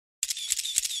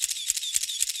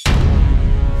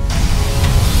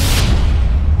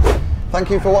Thank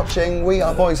you for watching. We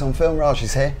are Boys on Film. Raj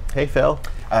is here. Hey Phil.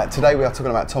 Today we are talking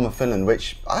about Tom of Finland,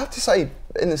 which I have to say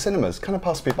in the cinemas kind of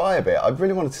passed me by a bit. I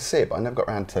really wanted to see it, but I never got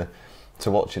around to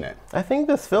watching it. I think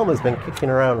this film has been kicking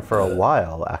around for a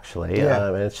while, actually. Yeah.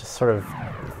 And it's just sort of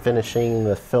finishing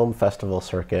the film festival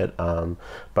circuit,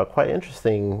 but quite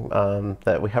interesting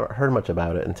that we haven't heard much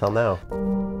about it until now.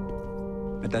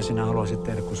 Mitä sinä haluaisit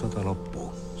tehdä, kun sota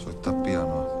loppuu? Soittaa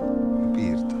pianoa ja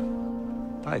piirtää.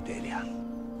 Taiteilija.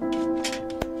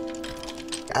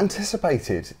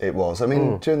 Anticipated it was. I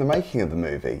mean, during the making of the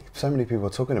movie, so many people were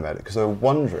talking about it because they were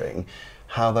wondering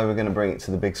how they were going to bring it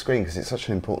to the big screen, because it's such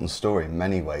an important story in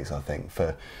many ways, I think,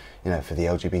 for, you know, for the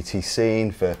LGBT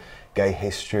scene, for gay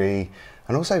history,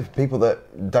 and also for people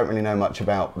that don't really know much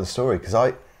about the story, because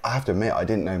I have to admit I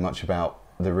didn't know much about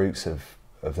the roots of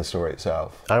the story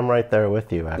itself. I'm right there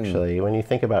with you, actually. When you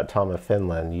think about Tom of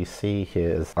Finland, you see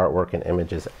his artwork and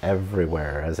images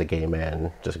everywhere as a gay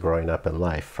man just growing up in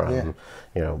life, from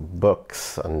you know,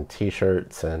 books and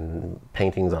t-shirts and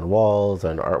paintings on walls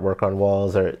and artwork on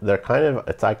walls. They're kind of,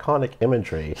 it's iconic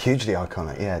imagery. Hugely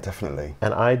iconic, yeah, definitely.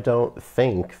 And I don't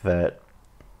think that,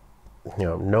 you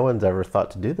know, no one's ever thought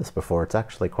to do this before. It's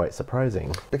actually quite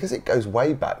surprising. Because it goes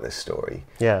way back, this story.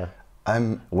 Yeah.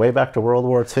 Way back to World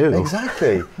War II.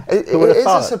 Exactly. It is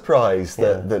a surprise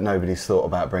that nobody's thought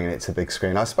about bringing it to big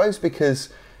screen. I suppose because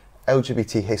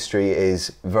LGBT history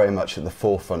is very much at the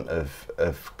forefront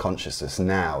of consciousness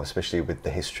now, especially with the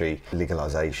history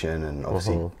legalisation and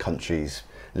obviously countries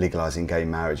legalising gay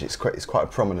marriage. It's quite a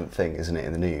prominent thing, isn't it,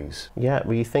 in the news? Yeah,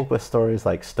 well, you think with stories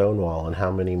like Stonewall and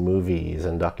how many movies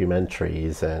and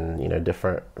documentaries and, you know,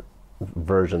 different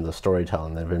versions of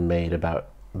storytelling that have been made about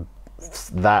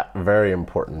that very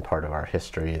important part of our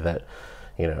history, that,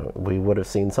 you know, we would have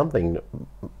seen something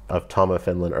of Tom of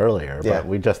Finland earlier, but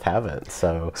we just haven't.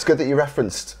 So it's good that you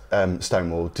referenced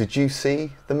Stonewall. Did you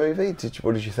see the movie?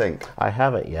 What did you think? I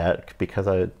haven't yet, because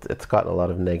it's gotten a lot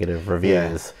of negative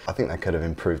reviews. Yeah. I think they could have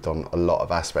improved on a lot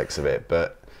of aspects of it,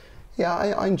 but yeah,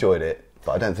 I enjoyed it,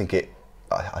 but I don't think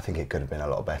I think it could have been a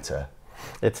lot better.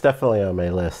 It's definitely on my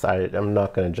list. I'm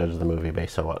not going to judge the movie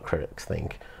based on what critics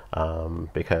think.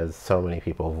 Because so many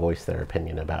people voice their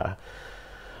opinion about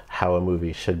how a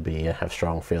movie should be and have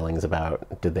strong feelings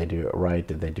about, did they do it right,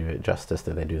 did they do it justice,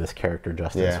 did they do this character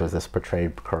justice, was this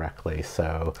portrayed correctly?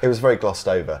 So it was very glossed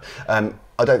over.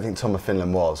 I don't think Tom of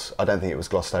Finland was. I don't think it was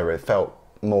glossed over. It felt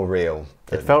more real.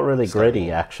 It felt really gritty,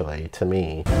 actually, to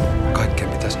me. Kaikkea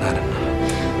pitäisi nähdä.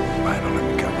 Mä en ole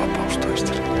mikään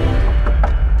vapaustaistelija.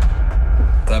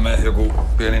 Tai me joku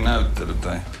pieni näyttely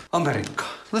tai... Amerikka.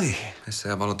 Niin.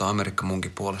 Missä valotaan Amerikka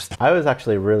munkin puolesta. I was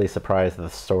actually really surprised that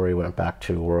the story went back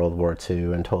to World War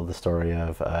II and told the story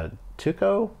of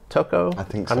Touko? I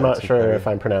think so. I'm not sure if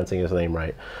I'm pronouncing his name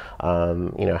right.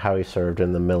 You know, how he served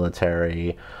in the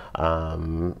military,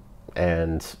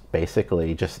 and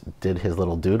basically just did his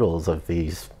little doodles of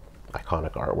these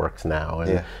iconic artworks now,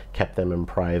 and kept them in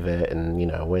private, and, you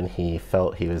know, when he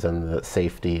felt he was in the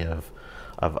safety of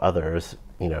others,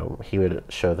 you know, he would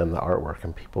show them the artwork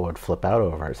and people would flip out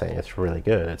over it, saying it's really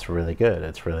good, it's really good,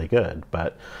 it's really good.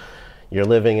 But you're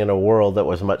living in a world that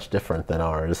was much different than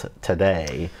ours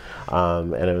today,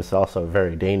 and it was also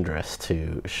very dangerous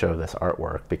to show this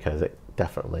artwork because it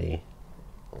definitely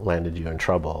landed you in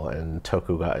trouble, and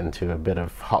Touko got into a bit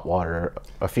of hot water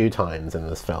a few times in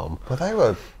this film. Well, they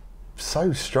were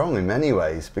so strong in many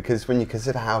ways, because when you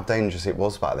consider how dangerous it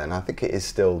was back then, I think it is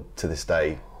still to this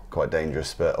day quite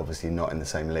dangerous, but obviously not in the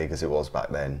same league as it was back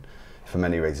then for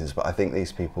many reasons. But I think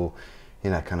these people, you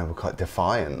know, kind of were quite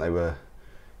defiant. They were,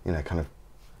 you know, kind of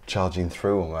charging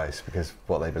through almost because of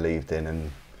what they believed in,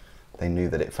 and they knew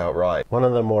that it felt right. One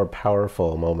of the more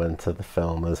powerful moments of the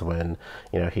film is when,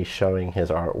 you know, he's showing his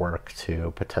artwork to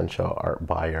a potential art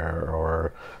buyer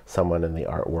or someone in the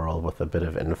art world with a bit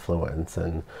of influence,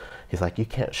 and he's like, you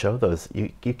can't show those,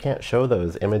 you can't show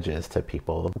those images to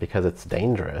people because it's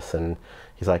dangerous. And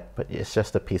he's like, but it's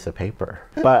just a piece of paper.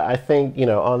 But I think, you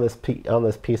know, on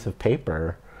this piece of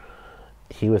paper,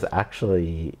 he was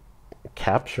actually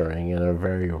capturing in a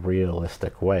very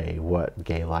realistic way what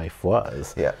gay life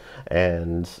was. Yeah.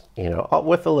 And, you know,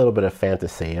 with a little bit of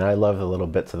fantasy. And I love the little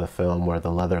bits of the film where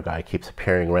the leather guy keeps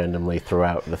appearing randomly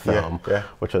throughout the film,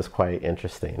 which was quite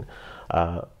interesting.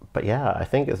 But yeah, I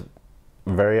think it's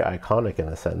very iconic in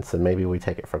a sense, and maybe we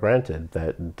take it for granted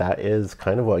that that is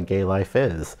kind of what gay life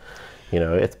is. You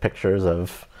know, it's pictures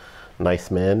of nice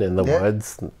men in the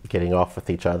woods getting off with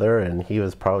each other, and he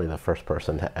was probably the first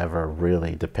person to ever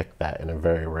really depict that in a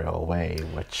very real way,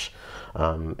 which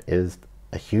is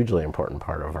a hugely important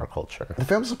part of our culture. The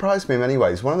film surprised me in many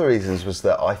ways. One of the reasons was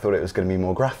that I thought it was going to be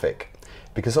more graphic,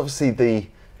 because obviously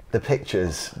the the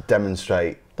pictures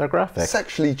demonstrate they're graphic,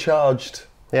 sexually charged.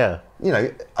 Yeah. You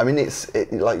know, I mean,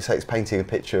 like you say, it's painting a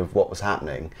picture of what was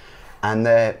happening, and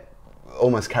they're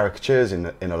almost caricatures in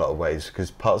a lot of ways,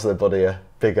 because parts of their body are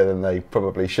bigger than they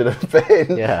probably should have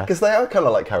been. Yeah. Because they are kind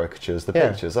of like caricatures, the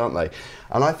pictures, aren't they?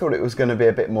 And I thought it was going to be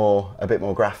a bit more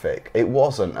graphic. It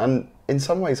wasn't, and in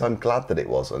some ways, I'm glad that it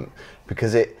wasn't,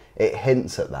 because it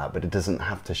hints at that, but it doesn't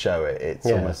have to show it. It's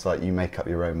almost like you make up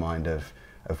your own mind of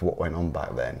what went on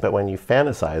back then. But when you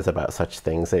fantasize about such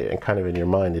things, and kind of in your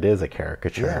mind, it is a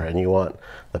caricature, and you want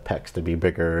the pecs to be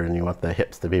bigger, and you want the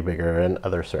hips to be bigger, and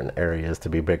other certain areas to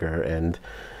be bigger, and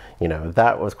you know,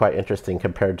 that was quite interesting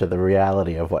compared to the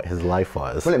reality of what his life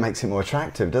was. Well, it makes it more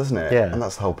attractive, doesn't it? Yeah. And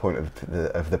that's the whole point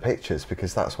of the pictures,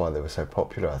 because that's why they were so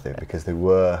popular, I think, because they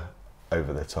were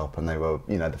over the top and they were,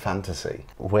 you know, the fantasy.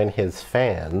 When his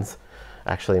fans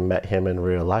actually met him in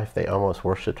real life, they almost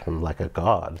worshipped him like a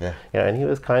god. Yeah. You know, and he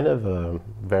was kind of a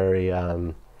very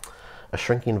a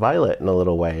shrinking violet in a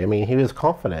little way. I mean, he was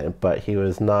confident, but he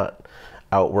was not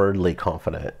outwardly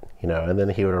confident, you know, and then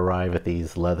he would arrive at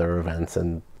these leather events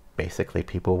and basically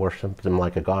people worshipped him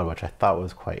like a god, which I thought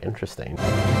was quite interesting.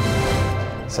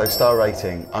 So star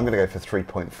rating, I'm going to go for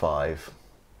 3.5.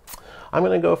 I'm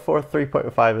going to go for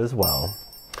 3.5 as well.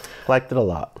 Liked it a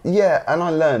lot. Yeah, and I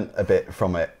learned a bit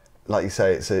from it. Like you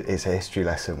say, it's a history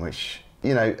lesson, which,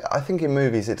 you know, I think in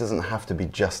movies it doesn't have to be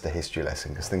just a history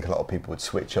lesson, because I think a lot of people would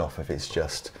switch off if it's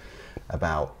just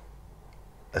about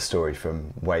a story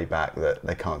from way back that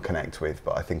they can't connect with.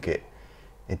 But I think it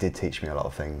did teach me a lot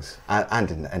of things, and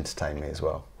didn't entertain me as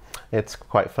well. It's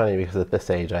quite funny because at this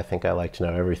age I think I like to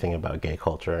know everything about gay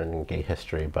culture and gay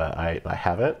history, but I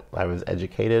haven't. I was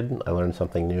educated, I learned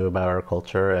something new about our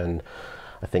culture, and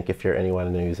I think if you're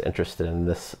anyone who's interested in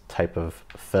this type of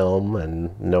film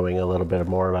and knowing a little bit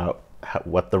more about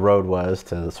what the road was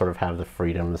to sort of have the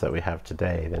freedoms that we have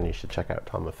today, then you should check out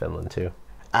Tom of Finland too.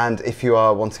 And if you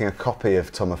are wanting a copy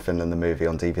of Tom of Finland, the movie,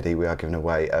 on DVD, we are giving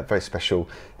away a very special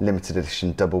limited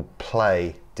edition double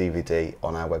play DVD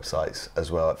on our websites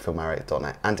as well, at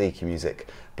filmmaker.net and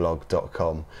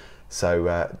eqmusicblog.com.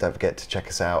 So don't forget to check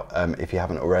us out if you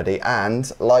haven't already, and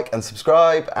like and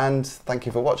subscribe, and thank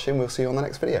you for watching. We'll see you on the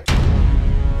next video.